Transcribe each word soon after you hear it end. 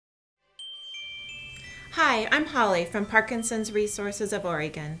Hi, I'm Holly from Parkinson's Resources of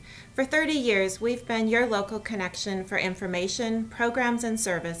Oregon. For 30 years, we've been your local connection for information, programs, and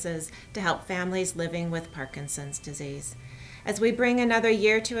services to help families living with Parkinson's disease. As we bring another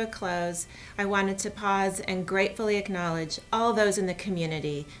year to a close, I wanted to pause and gratefully acknowledge all those in the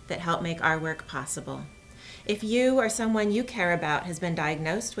community that help make our work possible. If you or someone you care about has been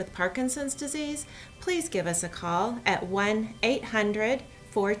diagnosed with Parkinson's disease, please give us a call at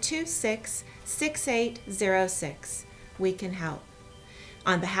 1-800-426-6806. We can help.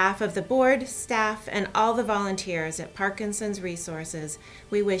 On behalf of the board, staff, and all the volunteers at Parkinson's Resources,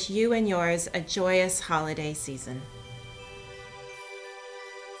 we wish you and yours a joyous holiday season.